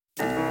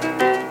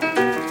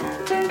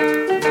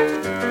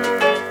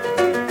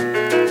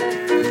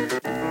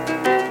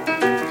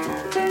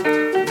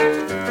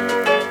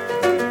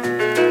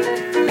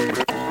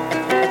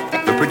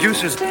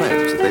producers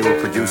pledge that they will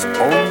produce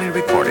only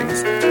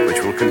recordings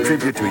which will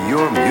contribute to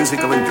your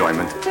musical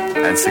enjoyment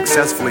and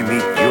successfully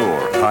meet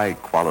your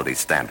high-quality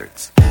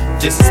standards.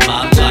 This is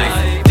my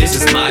life, this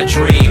is my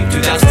dream.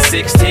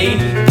 2016,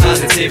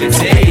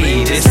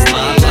 positivity. This is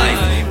my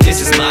life,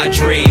 this is my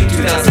dream.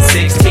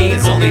 2016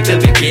 is only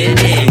the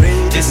beginning.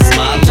 This is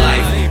my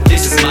life,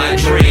 this is my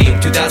dream.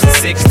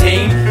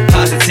 2016,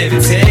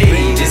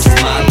 positivity. This is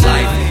my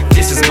life,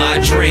 this is my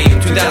dream.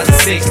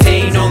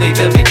 2016, only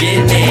the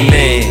beginning.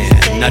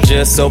 Man, I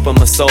just open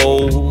my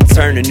soul,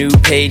 turn a new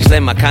page,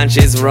 let my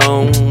conscience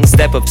roam.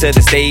 Step up to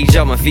the stage,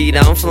 on my feet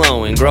I'm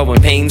flowing.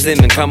 Growing pains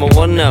and becoming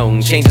well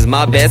known. Change is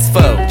my best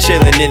foe.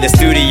 Chilling in the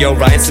studio,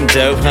 writing some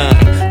dope,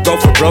 Go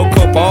for broke,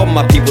 hope all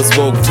my people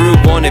spoke through.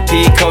 Born a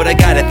P code, I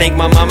gotta thank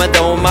my mama,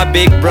 though. My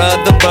big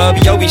brother, Bub,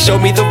 yo, he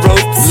showed me the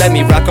ropes. Let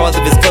me rock all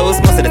of his clothes,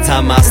 most of the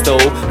time I stole.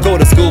 Go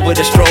to school with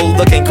a stroll,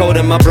 looking cold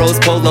in my bros'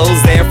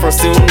 polos. There for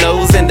soon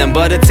knows, and them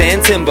butter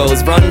tan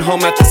Timbos. Run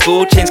home after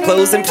school, change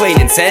clothes and play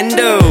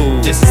Nintendo.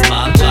 This is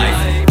my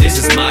life, this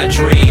is my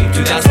dream.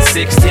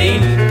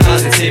 2016,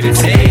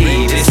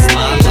 positivity. This is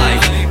my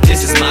life,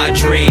 this is my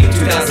dream.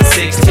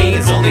 2016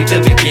 is only the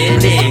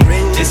beginning.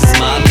 This is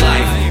my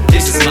life,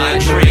 this is my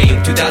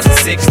dream.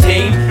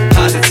 2016,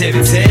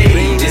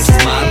 positivity. This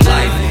is my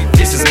life,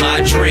 this is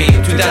my dream.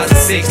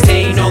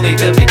 2016, only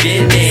the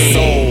beginning.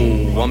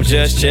 So I'm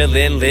just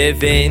chillin',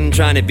 living,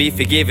 trying to be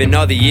forgiven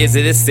all the years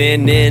of the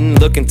sinning.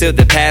 Looking to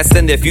the past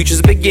and the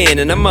future's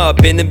beginning. I'm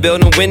up in the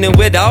building, winning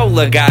with all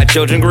the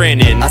godchildren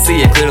grinning. I see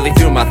it clearly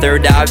through my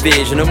third eye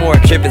vision. No more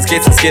tripping,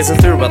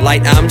 skizzing through a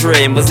light I'm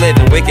dreaming. Was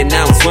living wicked,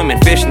 now I'm swimming,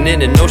 fishing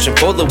in an ocean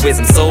full of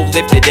wisdom. Soul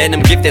lifted and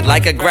I'm gifted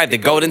like I grabbed the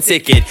golden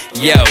ticket.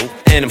 Yo,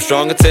 and I'm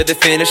stronger to the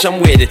finish, I'm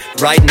with it.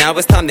 Right now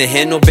it's time to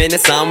handle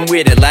business, I'm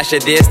with it. Last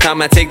year this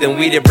time I take the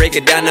weed to break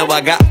it down. Now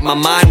I got my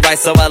mind right,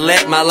 so I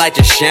let my light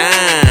just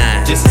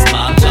shine. This is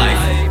my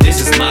life, this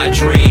is my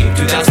dream.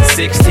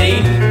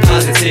 2016,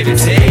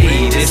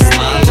 positivity. This is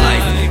my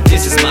life,